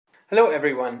Hello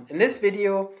everyone. In this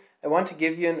video I want to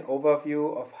give you an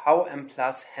overview of how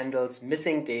Mplus handles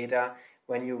missing data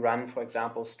when you run, for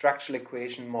example, structural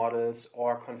equation models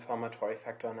or confirmatory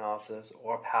factor analysis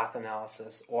or path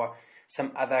analysis or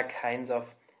some other kinds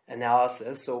of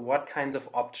analysis. So what kinds of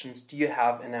options do you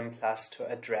have in Mplus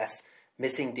to address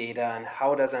missing data, and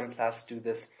how does Mplus do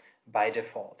this by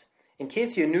default? In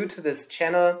case you're new to this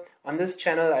channel, on this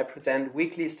channel I present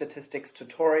weekly statistics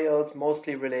tutorials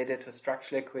mostly related to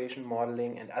structural equation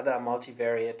modeling and other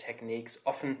multivariate techniques,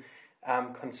 often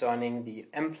concerning the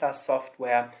Mplus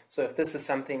software. So if this is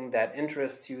something that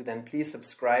interests you, then please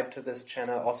subscribe to this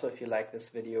channel. Also, if you like this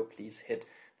video, please hit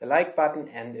the like button,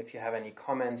 and if you have any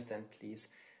comments, then please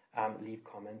leave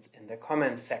comments in the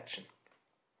comments section.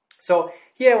 So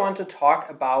here I want to talk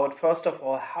about, first of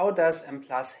all, how does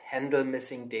Mplus handle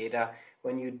missing data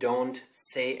when you don't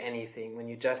say anything, when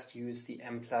you just use the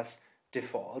Mplus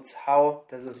defaults. How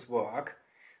does this work?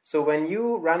 So when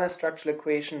you run a structural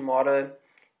equation model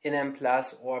in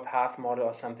Mplus or a path model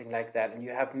or something like that, and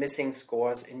you have missing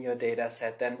scores in your data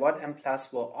set, then what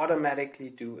Mplus will automatically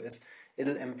do is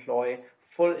it'll employ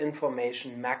full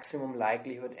information maximum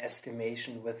likelihood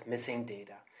estimation with missing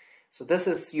data. So this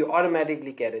is, you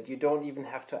automatically get it. You don't even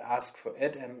have to ask for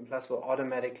it, and Mplus will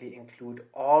automatically include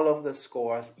all of the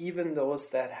scores, even those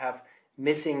that have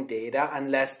missing data,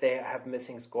 unless they have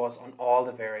missing scores on all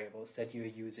the variables that you're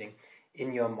using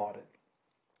in your model.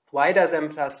 Why does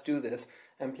Mplus do this?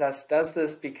 Mplus does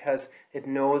this because it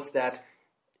knows that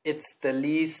it's the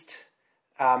least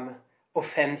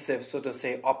offensive, so to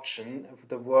say, option.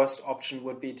 The worst option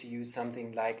would be to use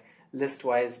something like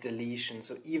list-wise deletion.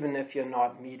 So even if you're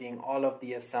not meeting all of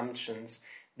the assumptions,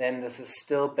 then this is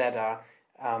still better,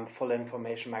 full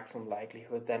information maximum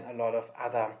likelihood, than a lot of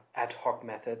other ad hoc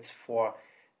methods for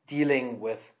dealing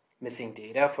with missing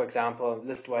data. For example,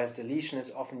 list-wise deletion is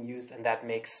often used, and that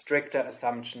makes stricter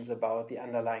assumptions about the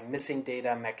underlying missing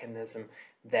data mechanism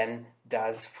than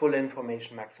does full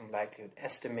information maximum likelihood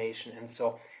estimation. And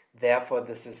so therefore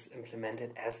this is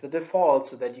implemented as the default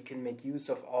so that you can make use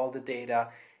of all the data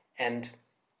and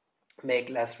make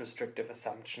less restrictive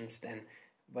assumptions than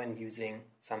when using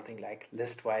something like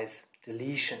list-wise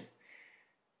deletion.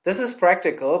 This is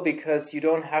practical because you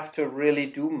don't have to really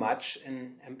do much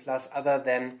in Mplus other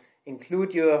than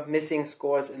include your missing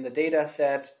scores in the data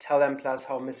set, tell Mplus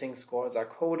how missing scores are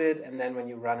coded, and then when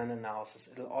you run an analysis,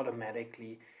 it'll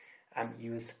automatically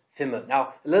use FIML.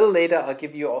 Now, a little later, I'll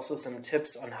give you also some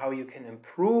tips on how you can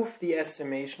improve the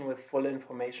estimation with full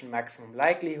information maximum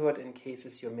likelihood in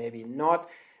cases you're maybe not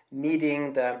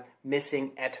meeting the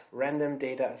missing at random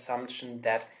data assumption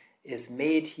that is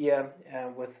made here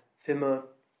with FIML.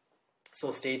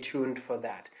 So stay tuned for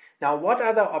that. Now, what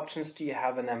other options do you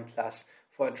have in Mplus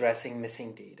for addressing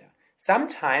missing data?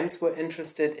 Sometimes we're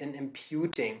interested in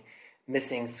imputing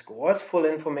missing scores. Full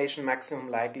information maximum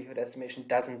likelihood estimation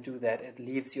doesn't do that. It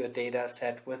leaves your data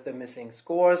set with the missing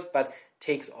scores, but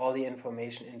takes all the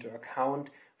information into account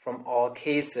from all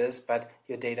cases, but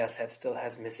your data set still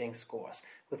has missing scores.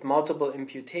 With multiple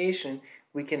imputation,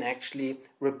 we can actually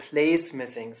replace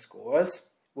missing scores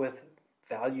with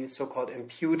values, so-called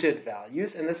imputed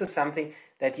values, and this is something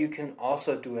that you can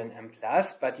also do in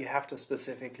Mplus, but you have to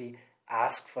specifically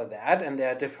ask for that, and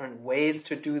there are different ways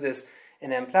to do this in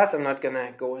Mplus. I'm not going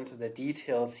to go into the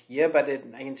details here, but I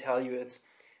can tell you it's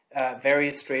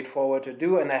very straightforward to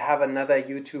do, and I have another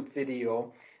YouTube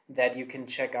video that you can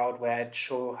check out where I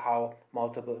show how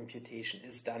multiple imputation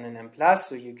is done in Mplus,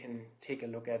 so you can take a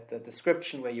look at the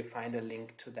description where you find a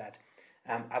link to that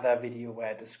other video where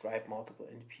I describe multiple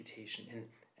imputation in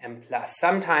Mplus.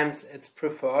 Sometimes it's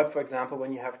preferred, for example,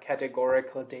 when you have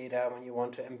categorical data, when you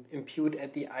want to impute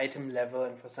at the item level,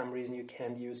 and for some reason you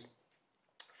can't use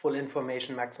full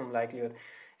information maximum likelihood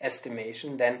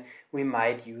estimation, then we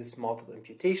might use multiple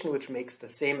imputation, which makes the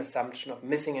same assumption of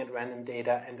missing at random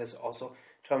data and is also,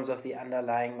 in terms of the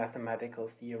underlying mathematical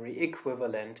theory,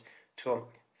 equivalent to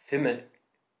FIML.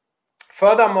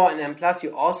 Furthermore, in Mplus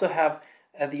you also have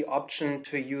the option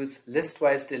to use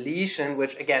list-wise deletion,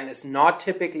 which again is not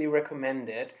typically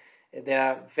recommended. There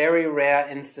are very rare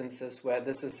instances where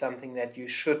this is something that you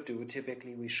should do.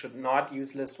 Typically, we should not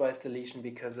use list-wise deletion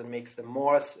because it makes the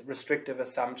more restrictive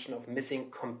assumption of missing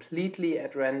completely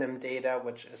at random data,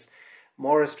 which is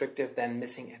more restrictive than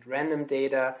missing at random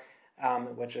data,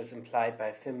 which is implied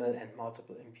by FIML and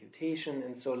multiple imputation.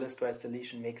 And so list-wise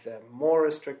deletion makes a more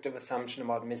restrictive assumption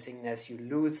about missingness. You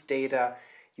lose data,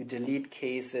 you delete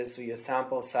cases, so your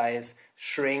sample size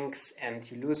shrinks and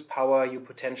you lose power. You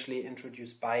potentially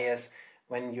introduce bias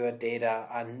when your data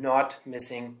are not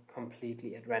missing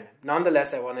completely at random.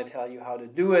 Nonetheless, I want to tell you how to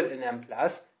do it in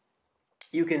Mplus.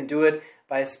 you can do it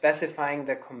by specifying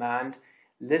the command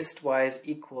listwise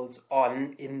equals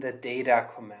on in the data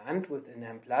command within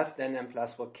Mplus. Then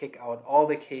Mplus will kick out all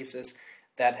the cases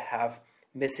that have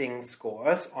missing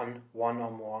scores on one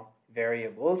or more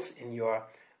variables in your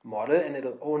model, and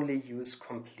it'll only use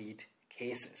complete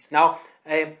cases. Now,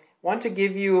 I want to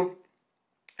give you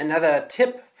another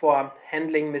tip for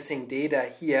handling missing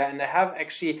data here, and I have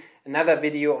actually another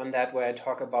video on that where I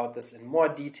talk about this in more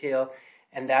detail,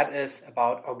 and that is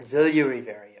about auxiliary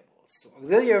variables. So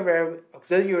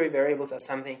auxiliary variables are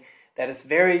something that is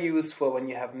very useful when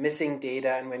you have missing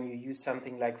data and when you use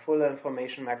something like full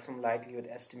information maximum likelihood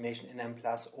estimation in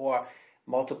Mplus or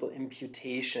multiple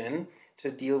imputation to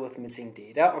deal with missing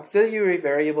data. Auxiliary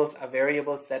variables are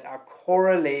variables that are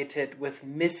correlated with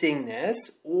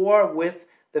missingness or with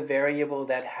the variable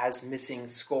that has missing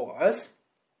scores.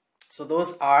 So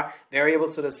those are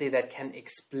variables, so to say, that can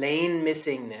explain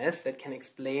missingness, that can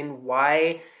explain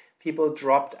why people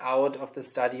dropped out of the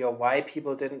study or why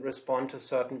people didn't respond to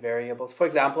certain variables. For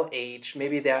example, age.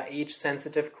 Maybe there are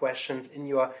age-sensitive questions in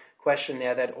your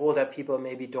questionnaire that older people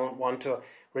maybe don't want to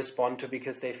respond to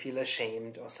because they feel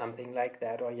ashamed or something like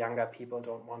that, or younger people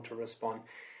don't want to respond.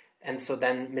 And so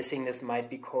then missingness might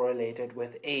be correlated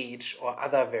with age or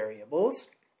other variables.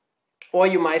 Or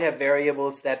you might have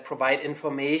variables that provide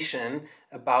information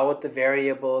about the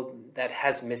variable that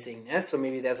has missingness. So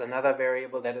maybe there's another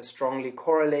variable that is strongly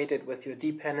correlated with your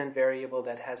dependent variable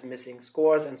that has missing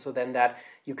scores, and so then that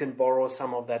you can borrow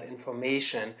some of that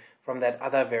information from that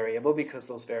other variable because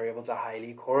those variables are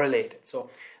highly correlated. So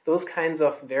those kinds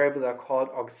of variables are called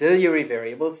auxiliary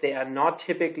variables. They are not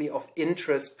typically of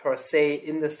interest per se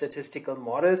in the statistical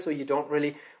model, so you don't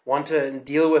really want to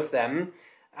deal with them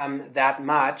that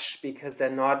much because they're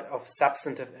not of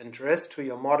substantive interest to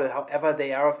your model. However,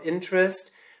 they are of interest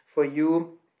for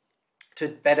you to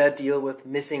better deal with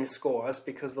missing scores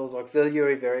because those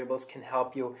auxiliary variables can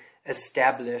help you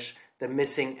establish the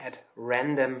missing at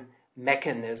random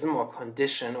mechanism or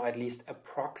condition, or at least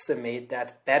approximate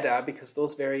that better, because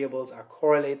those variables are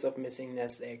correlates of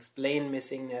missingness, they explain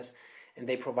missingness, and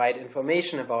they provide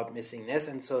information about missingness,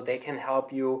 and so they can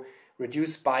help you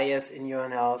reduce bias in your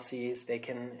analyses. They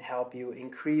can help you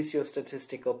increase your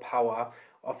statistical power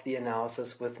of the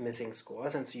analysis with missing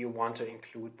scores, and so you want to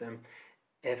include them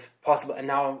if possible. And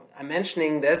now I'm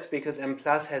mentioning this because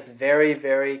Mplus has very,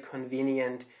 very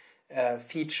convenient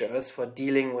features for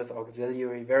dealing with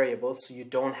auxiliary variables, so you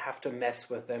don't have to mess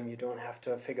with them, you don't have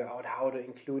to figure out how to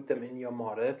include them in your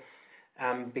model,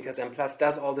 because Mplus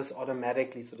does all this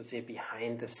automatically, so to say,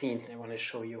 behind the scenes. I want to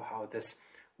show you how this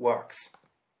works.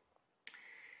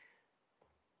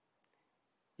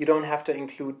 You don't have to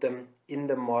include them in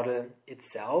the model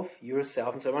itself,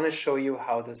 yourself. And so I want to show you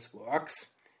how this works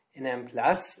in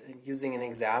Mplus, using an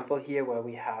example here where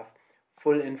we have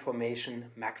full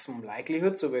information maximum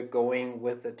likelihood. So we're going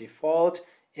with the default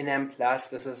in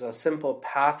Mplus. This is a simple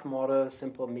path model,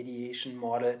 simple mediation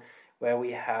model, where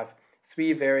we have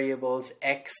three variables: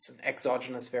 x, an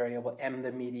exogenous variable, m,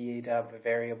 the mediator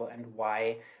variable, and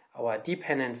y, our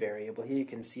dependent variable. Here you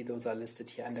can see those are listed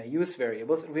here under use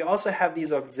variables. And we also have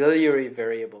these auxiliary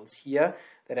variables here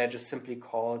that I just simply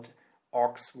called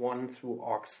aux1 through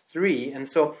aux3. And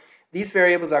so these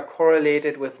variables are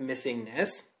correlated with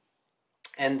missingness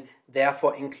and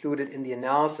therefore included in the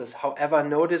analysis. However,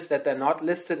 notice that they're not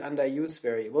listed under use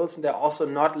variables, and they're also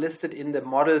not listed in the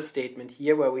model statement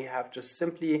here, where we have just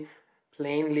simply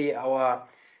plainly our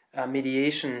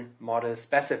mediation model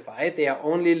specified. They are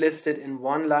only listed in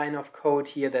one line of code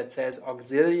here that says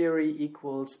auxiliary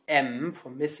equals m for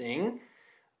missing,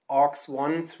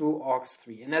 aux1 through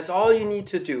aux3. And that's all you need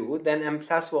to do. Then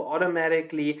Mplus will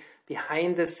automatically,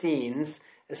 behind the scenes,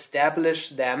 establish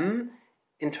them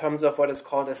in terms of what is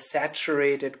called a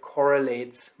saturated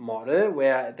correlates model,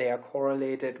 where they are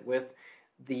correlated with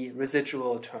the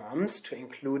residual terms to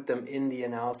include them in the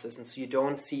analysis. And so you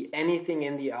don't see anything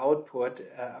in the output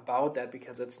about that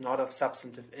because it's not of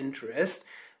substantive interest,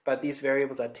 but these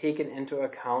variables are taken into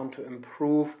account to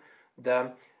improve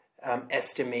the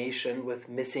estimation with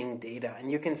missing data.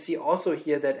 And you can see also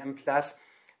here that Mplus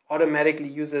automatically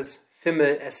uses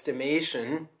FIML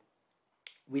estimation.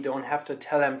 We don't have to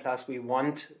tell Mplus we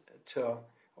want to,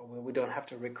 or we don't have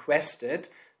to request it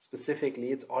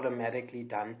specifically. It's automatically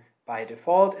done by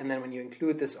default. And then when you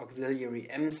include this auxiliary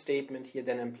m statement here,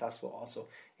 then Mplus will also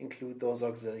include those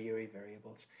auxiliary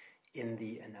variables in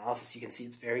the analysis. You can see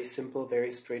it's very simple,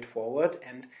 very straightforward,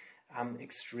 and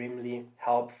extremely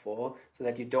helpful, so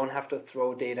that you don't have to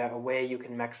throw data away. You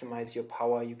can maximize your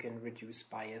power, you can reduce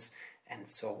bias, and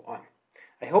so on.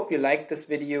 I hope you liked this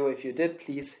video. If you did,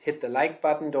 please hit the like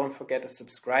button. Don't forget to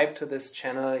subscribe to this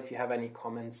channel. If you have any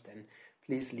comments, then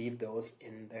please leave those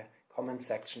in the comment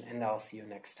section, and I'll see you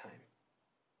next time.